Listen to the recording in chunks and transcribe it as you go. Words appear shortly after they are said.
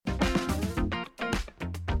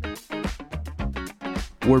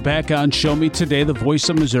We're back on Show Me Today, the Voice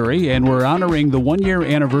of Missouri, and we're honoring the one-year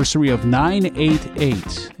anniversary of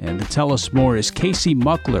 988. And to tell us more is Casey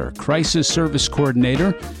Muckler, Crisis Service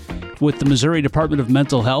Coordinator with the Missouri Department of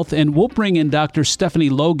Mental Health. And we'll bring in Dr.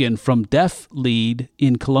 Stephanie Logan from Deaf Lead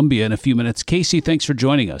in Columbia in a few minutes. Casey, thanks for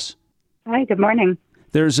joining us. Hi, good morning.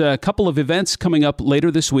 There's a couple of events coming up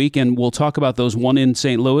later this week, and we'll talk about those, one in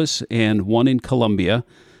St. Louis and one in Columbia,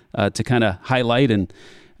 to kind of highlight and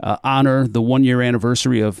honor the one-year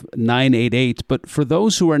anniversary of 988. But for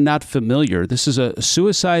those who are not familiar, this is a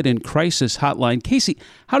suicide and crisis hotline. Casey,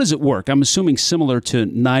 how does it work? I'm assuming similar to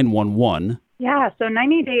 911. Yeah, so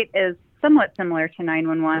 988 is somewhat similar to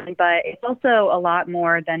 911, but it's also a lot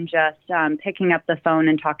more than just picking up the phone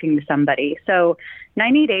and talking to somebody. So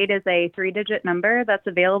 988 is a 3-digit number that's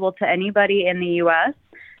available to anybody in the U.S.,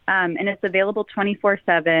 and it's available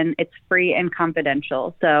 24/7. It's free and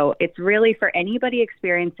confidential. So it's really for anybody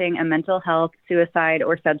experiencing a mental health, suicide,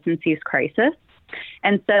 or substance use crisis.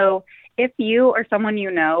 And so if you or someone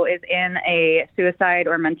you know is in a suicide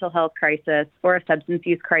or mental health crisis or a substance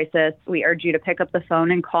use crisis, we urge you to pick up the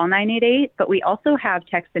phone and call 988. But we also have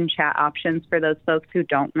text and chat options for those folks who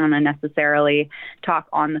don't want to necessarily talk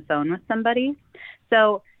on the phone with somebody.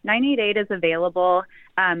 So 988 is available.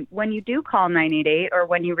 When you do call 988 or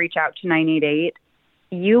when you reach out to 988,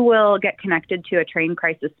 you will get connected to a trained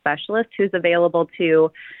crisis specialist who's available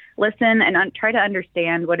to listen and try to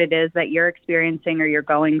understand what it is that you're experiencing or you're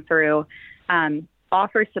going through,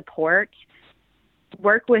 offer support,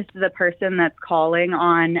 work with the person that's calling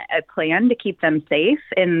on a plan to keep them safe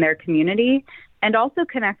in their community, and also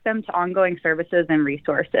connect them to ongoing services and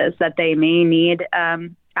resources that they may need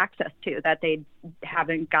access to that they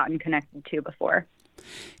haven't gotten connected to before.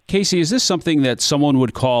 Casey, is this something that someone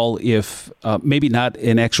would call if maybe not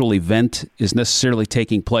an actual event is necessarily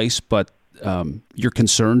taking place, but you're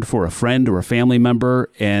concerned for a friend or a family member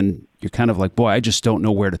and you're kind of like, boy, I just don't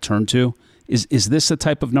know where to turn to? Is this the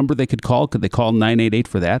type of number they could call? Could they call 988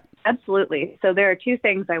 for that? Absolutely. So there are two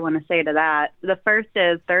things I want to say to that. The first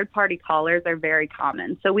is third-party callers are very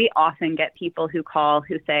common. So we often get people who call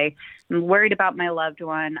who say, I'm worried about my loved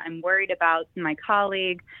one, I'm worried about my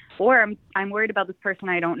colleague, or I'm worried about this person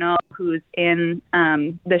I don't know who's in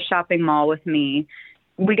the shopping mall with me.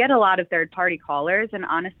 We get a lot of third-party callers, and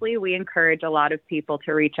honestly, we encourage a lot of people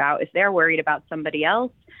to reach out if they're worried about somebody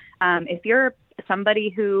else. If you're somebody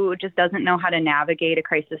who just doesn't know how to navigate a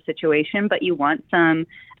crisis situation, but you want some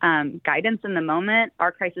guidance in the moment,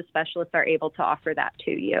 our crisis specialists are able to offer that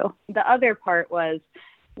to you. The other part was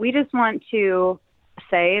we just want to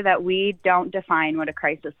say that we don't define what a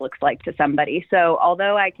crisis looks like to somebody. So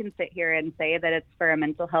although I can sit here and say that it's for a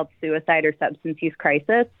mental health, suicide, or substance use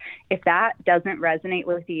crisis, if that doesn't resonate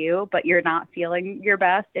with you, but you're not feeling your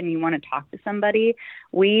best and you want to talk to somebody,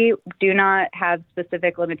 we do not have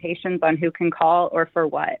specific limitations on who can call or for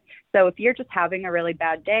what. So if you're just having a really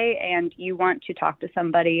bad day and you want to talk to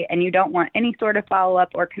somebody and you don't want any sort of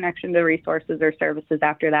follow-up or connection to resources or services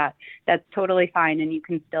after that, that's totally fine, and you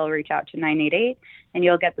can still reach out to 988 and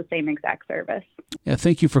you'll get the same exact service. Yeah,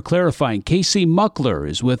 thank you for clarifying. Casey Muckler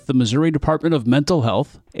is with the Missouri Department of Mental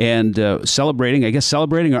Health and celebrating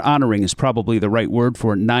or honoring is probably the right word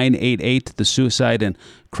for 988, the Suicide and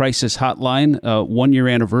Crisis Hotline, one-year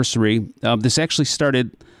anniversary. This actually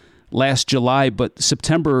started last July, but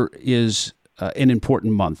September is an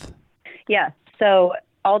important month. Yes. So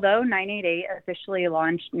although 988 officially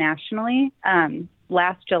launched nationally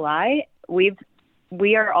last July,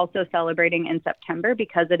 we are also celebrating in September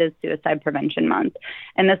because it is Suicide Prevention Month.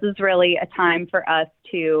 And this is really a time for us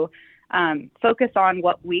to focus on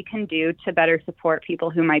what we can do to better support people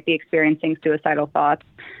who might be experiencing suicidal thoughts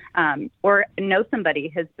or know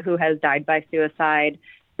somebody who has died by suicide.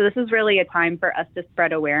 So this is really a time for us to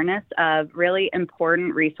spread awareness of really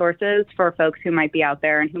important resources for folks who might be out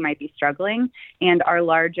there and who might be struggling. And our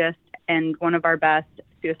largest and one of our best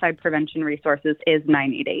suicide prevention resources is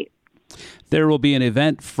 988. There will be an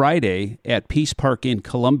event Friday at Peace Park in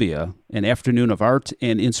Columbia, an afternoon of art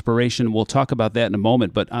and inspiration. We'll talk about that in a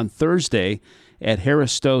moment. But on Thursday at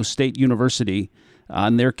Harris Stowe State University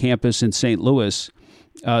on their campus in St. Louis,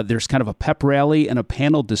 there's kind of a pep rally and a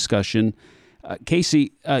panel discussion.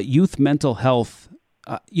 Casey, youth mental health,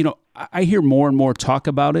 I hear more and more talk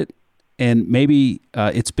about it, and maybe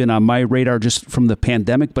it's been on my radar just from the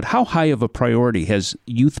pandemic, but how high of a priority has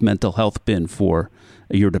youth mental health been for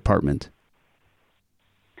your department?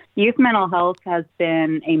 Youth mental health has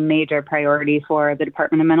been a major priority for the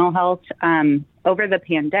Department of Mental Health. Over the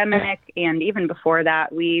pandemic and even before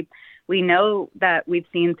that, we know that we've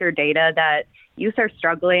seen through data that youth are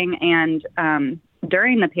struggling, and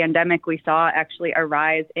during the pandemic, we saw actually a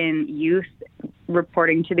rise in youth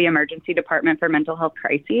reporting to the Emergency Department for Mental Health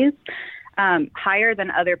Crises, higher than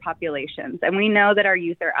other populations. And we know that our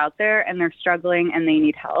youth are out there and they're struggling and they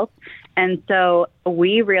need help. And so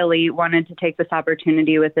we really wanted to take this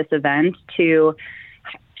opportunity with this event to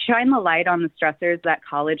shine the light on the stressors that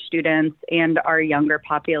college students and our younger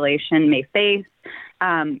population may face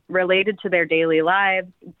related to their daily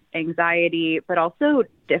lives, anxiety, but also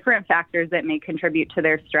different factors that may contribute to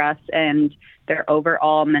their stress and their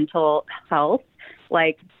overall mental health,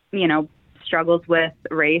 like, struggles with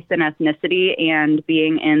race and ethnicity and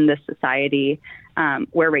being in this society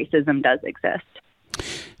where racism does exist.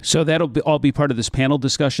 So that'll all be part of this panel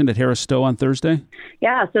discussion at Harris Stowe on Thursday?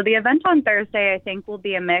 Yeah, so the event on Thursday, I think, will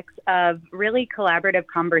be a mix of really collaborative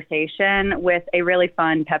conversation with a really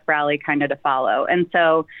fun pep rally kind of to follow. And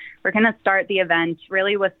so we're going to start the event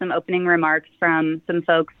really with some opening remarks from some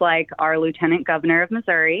folks like our Lieutenant Governor of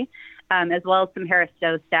Missouri, as well as some Harris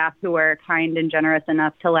Stowe staff who were kind and generous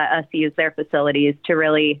enough to let us use their facilities to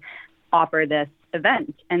really offer this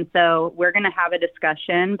event. And so we're going to have a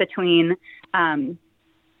discussion between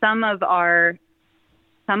some of our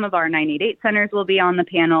 988 centers will be on the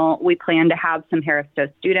panel. We plan to have some Harris Stowe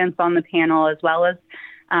students on the panel, as well as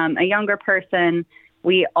a younger person.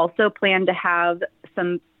 We also plan to have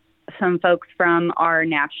some folks from our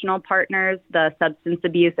national partners, the Substance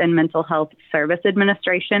Abuse and Mental Health Service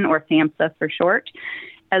Administration, or SAMHSA for short,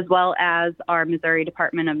 as well as our Missouri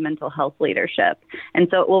Department of Mental Health leadership. And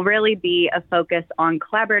so it will really be a focus on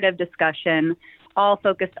collaborative discussion, all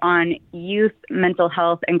focused on youth mental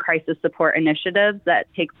health and crisis support initiatives that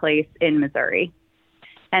take place in Missouri.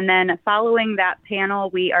 And then following that panel,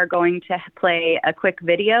 we are going to play a quick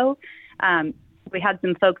video. We had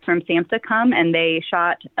some folks from SAMHSA come and they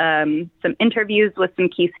shot some interviews with some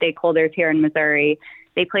key stakeholders here in Missouri.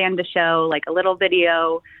 They plan to show like a little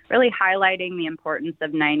video really highlighting the importance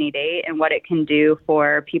of 988 and what it can do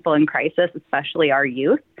for people in crisis, especially our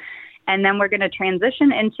youth. And then we're going to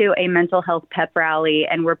transition into a mental health pep rally,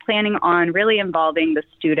 and we're planning on really involving the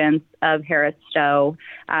students of Harris Stowe.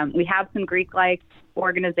 We have some Greek Life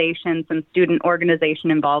organizations, some student organization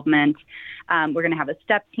involvement. We're going to have a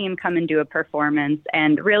STEP team come and do a performance.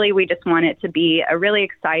 And really, we just want it to be a really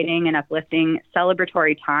exciting and uplifting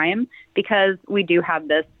celebratory time because we do have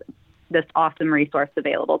this awesome resource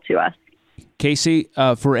available to us. Casey,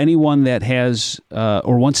 for anyone that has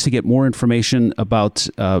or wants to get more information about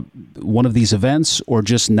one of these events or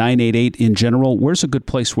just 988 in general, where's a good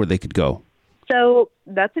place where they could go? So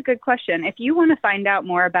that's a good question. If you want to find out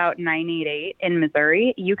more about 988 in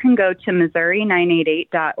Missouri, you can go to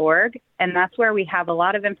Missouri988.org, and that's where we have a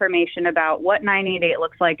lot of information about what 988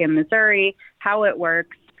 looks like in Missouri, how it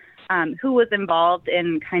works, who was involved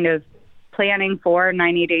in kind of planning for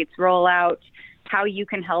 988's rollout, how you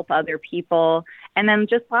can help other people, and then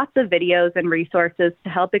just lots of videos and resources to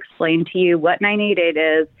help explain to you what 988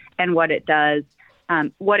 is and what it does,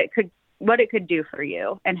 what it could do for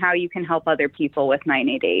you, and how you can help other people with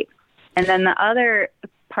 988. And then the other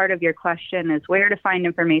part of your question is where to find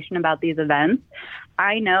information about these events.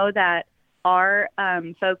 I know that our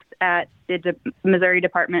folks at the Missouri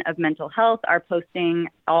Department of Mental Health are posting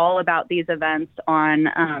all about these events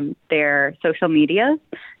on their social medias,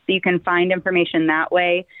 so you can find information that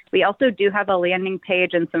way. We also do have a landing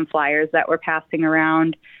page and some flyers that we're passing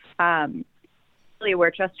around. Really,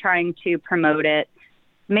 we're just trying to promote it.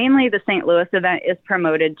 Mainly the St. Louis event is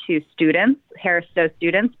promoted to students, Harris Stowe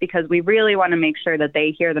students, because we really want to make sure that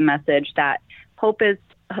they hear the message that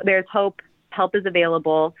there's hope, help is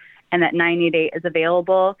available, and that 988 is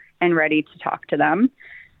available and ready to talk to them.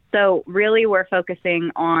 So really we're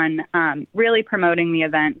focusing on really promoting the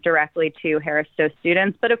event directly to Harris Stowe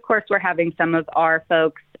students. But of course, we're having some of our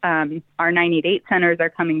folks, our 988 centers are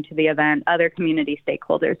coming to the event, other community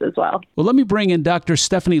stakeholders as well. Well, let me bring in Dr.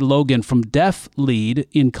 Stephanie Logan from Deaf Lead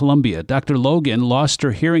in Columbia. Dr. Logan lost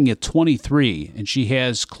her hearing at 23, and she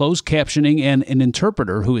has closed captioning and an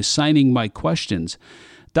interpreter who is signing my questions.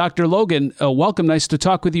 Dr. Logan, welcome. Nice to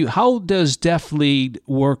talk with you. How does Deaf Lead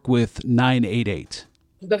work with 988?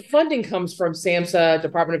 The funding comes from SAMHSA,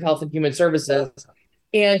 Department of Health and Human Services,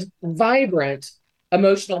 and Vibrant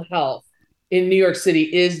Emotional Health in New York City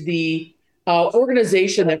is the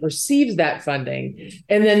organization that receives that funding.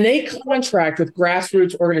 And then they contract with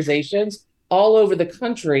grassroots organizations all over the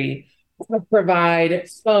country to provide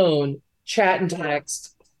phone, chat and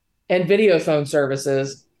text, and video phone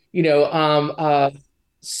services,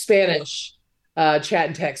 Spanish chat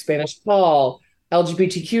and text, Spanish call,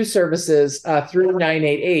 LGBTQ services through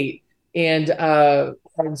 988. And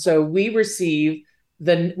so we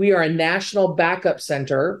are a national backup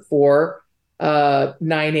center for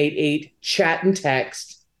 988 chat and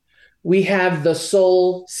text. We have the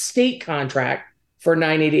sole state contract for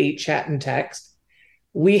 988 chat and text.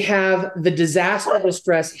 We have the disaster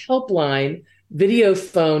distress helpline video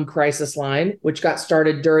phone crisis line, which got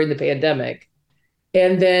started during the pandemic.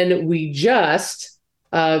 And then we just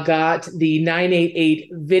got the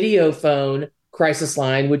 988 video phone crisis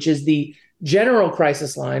line, which is the general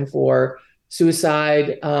crisis line for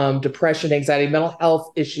suicide, depression, anxiety, mental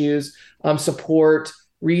health issues, support,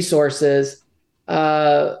 resources.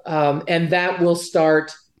 And that will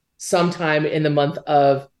start sometime in the month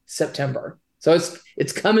of September. So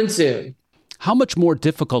it's coming soon. How much more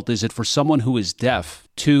difficult is it for someone who is deaf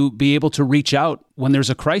to be able to reach out when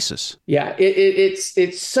there's a crisis? Yeah,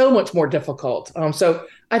 it's so much more difficult. So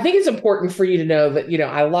I think it's important for you to know that,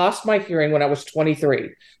 I lost my hearing when I was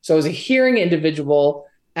 23. So as a hearing individual,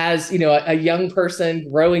 as, a young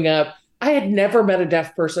person growing up, I had never met a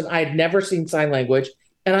deaf person. I had never seen sign language,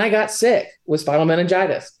 and I got sick with spinal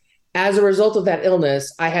meningitis. As a result of that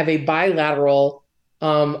illness, I have a bilateral,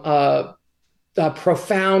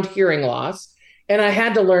 profound hearing loss. And I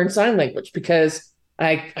had to learn sign language because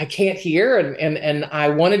I can't hear and I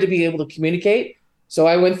wanted to be able to communicate. So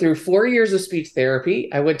I went through 4 years of speech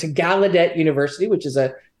therapy. I went to Gallaudet University, which is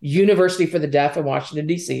a university for the deaf in Washington,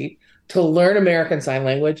 D.C., to learn American Sign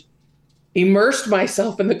Language, immersed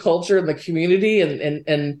myself in the culture and the community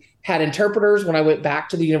and had interpreters when I went back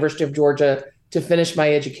to the University of Georgia to finish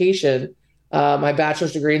my education, my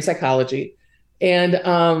bachelor's degree in psychology.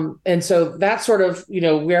 And so that's sort of,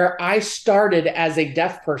 where I started as a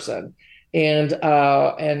deaf person and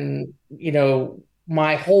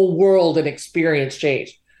my whole world and experience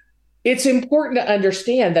changed. It's important to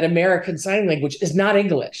understand that American Sign Language is not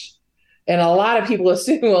English. And a lot of people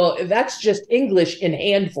assume, well, that's just English in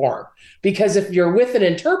hand form, because if you're with an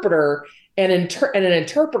interpreter and an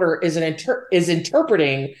interpreter is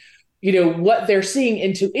interpreting, what they're seeing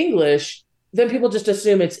into English, then people just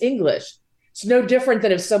assume it's English. It's no different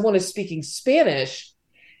than if someone is speaking Spanish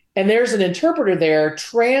and there's an interpreter there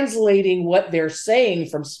translating what they're saying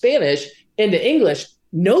from Spanish into English.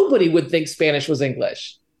 Nobody would think Spanish was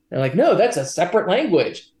English. They're like, no, that's a separate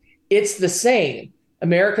language. It's the same.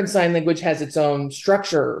 American Sign Language has its own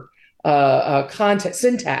structure, content,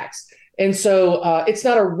 syntax. And so it's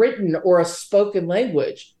not a written or a spoken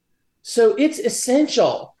language. So it's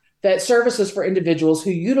essential that services for individuals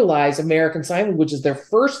who utilize American Sign Language as their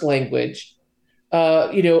first language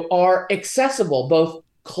are accessible both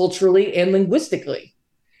culturally and linguistically.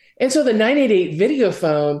 And so the 988 video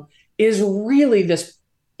phone is really this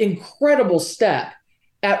incredible step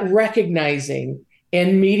at recognizing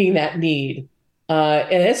and meeting that need.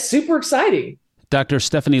 And it's super exciting. Dr.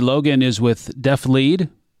 Stephanie Logan is with Deaf Lead.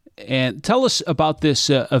 And tell us about this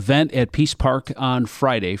event at Peace Park on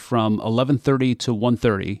Friday from 11:30 to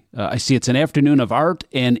 1:30. I see it's an afternoon of art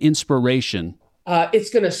and inspiration. It's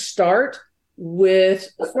going to start with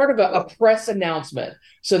sort of a press announcement.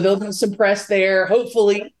 So there'll be some press there.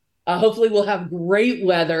 Hopefully we'll have great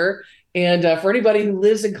weather. And for anybody who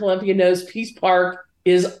lives in Columbia knows Peace Park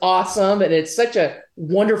is awesome. And it's such a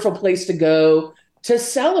wonderful place to go to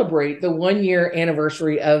celebrate the 1 year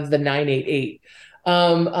anniversary of the 988.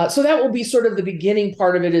 So that will be sort of the beginning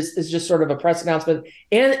part of it is just sort of a press announcement,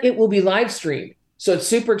 and it will be live streamed. So it's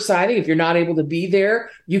super exciting. If you're not able to be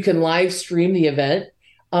there, you can live stream the event.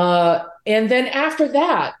 And then after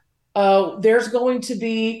that, there's going to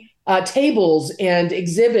be tables and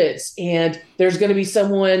exhibits, and there's going to be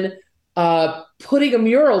someone putting a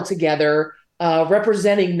mural together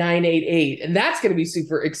representing 988. And that's going to be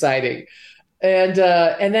super exciting. And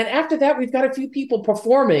then after that, we've got a few people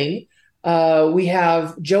performing. We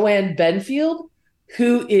have Joanne Benfield,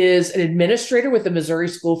 who is an administrator with the Missouri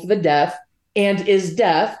School for the Deaf and is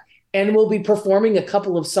deaf, and will be performing a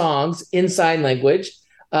couple of songs in sign language,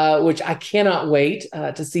 which I cannot wait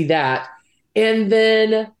to see that. And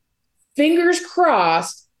then, fingers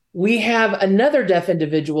crossed, we have another deaf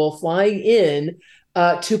individual flying in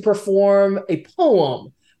to perform a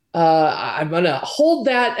poem. I'm going to hold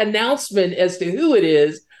that announcement as to who it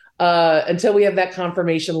is until we have that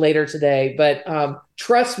confirmation later today. But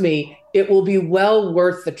trust me, it will be well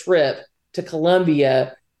worth the trip to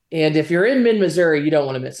Columbia. And if you're in mid-Missouri, you don't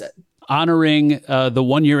want to miss it. Honoring the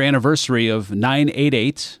 1 year anniversary of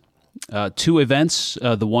 988, two events.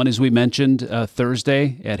 The one, as we mentioned,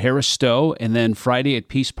 Thursday at Harris Stowe, and then Friday at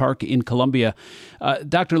Peace Park in Columbia.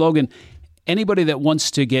 Dr. Logan, anybody that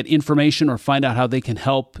wants to get information or find out how they can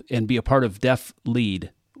help and be a part of Deaf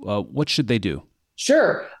Lead, what should they do?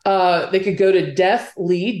 Sure. They could go to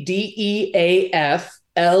deaflead, DEAFLEAD.org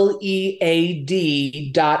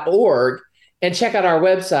and check out our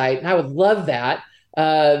website. And I would love that.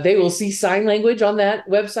 They will see sign language on that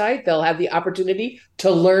website. They'll have the opportunity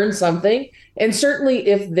to learn something. And certainly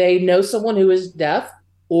if they know someone who is deaf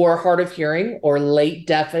or hard of hearing or late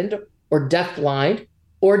deafened or deafblind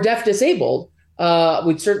or deaf disabled,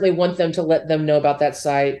 we'd certainly want them to let them know about that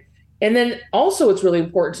site. And then also it's really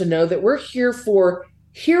important to know that we're here for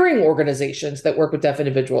hearing organizations that work with deaf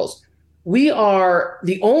individuals. We are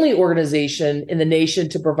the only organization in the nation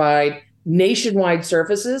to provide nationwide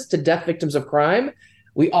services to deaf victims of crime.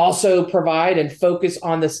 We also provide and focus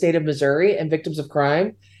on the state of Missouri and victims of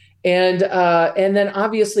crime. And then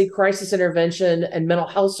obviously crisis intervention and mental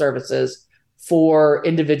health services for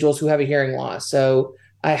individuals who have a hearing loss. So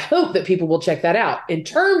I hope that people will check that out. In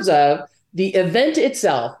terms of the event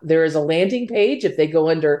itself, there is a landing page. If they go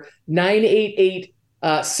under 988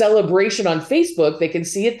 celebration on Facebook, they can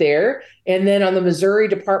see it there. And then on the Missouri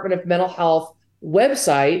Department of Mental Health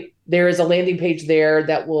website, there is a landing page there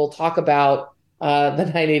that will talk about the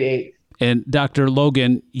 988. And Dr.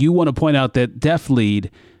 Logan, you want to point out that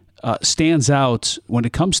DeafLead stands out when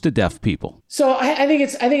it comes to deaf people. So I think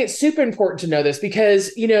it's super important to know this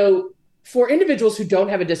because, for individuals who don't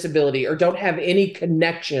have a disability or don't have any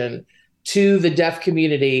connection to the deaf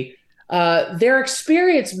community, their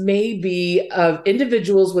experience may be of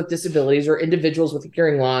individuals with disabilities or individuals with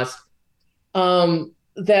hearing loss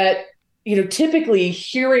that, typically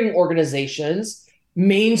hearing organizations,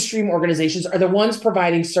 mainstream organizations are the ones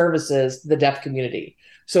providing services to the deaf community.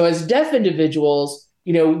 So as deaf individuals,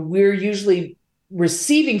 we're usually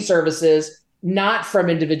receiving services not from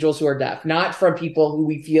individuals who are deaf, not from people who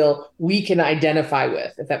we feel we can identify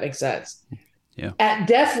with, if that makes sense. Yeah. At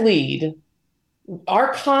DeafLead,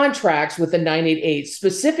 our contracts with the 988,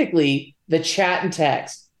 specifically the chat and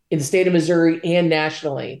text in the state of Missouri and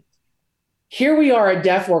nationally, here we are, a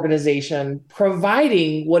deaf organization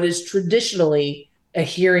providing what is traditionally a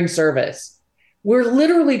hearing service. We're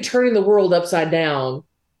literally turning the world upside down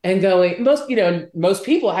and going, most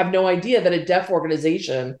people have no idea that a deaf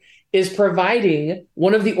organization is providing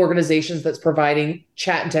one of the organizations that's providing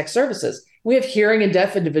chat and text services. We have hearing and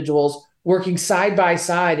deaf individuals working side by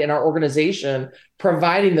side in our organization,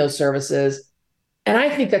 providing those services. And I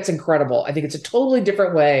think that's incredible. I think it's a totally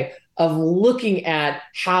different way of looking at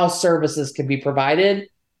how services can be provided.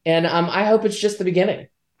 And I hope it's just the beginning.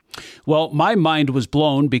 Well, my mind was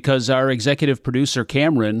blown because our executive producer,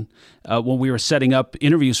 Cameron, when we were setting up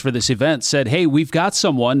interviews for this event, said, hey, we've got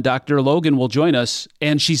someone, Dr. Logan will join us,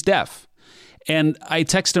 and she's deaf. And I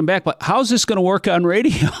texted him back, but how's this going to work on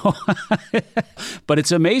radio? But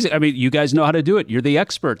it's amazing. I mean, you guys know how to do it. You're the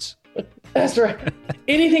experts. That's right.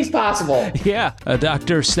 Anything's possible. Yeah.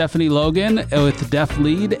 Dr. Stephanie Logan with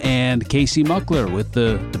DeafLead and Casey Muckler with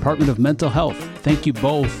the Department of Mental Health. Thank you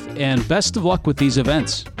both, and best of luck with these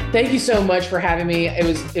events. Thank you so much for having me. It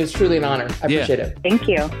was truly an honor. I appreciate it. Thank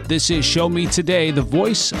you. This is Show Me Today, the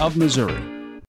voice of Missouri.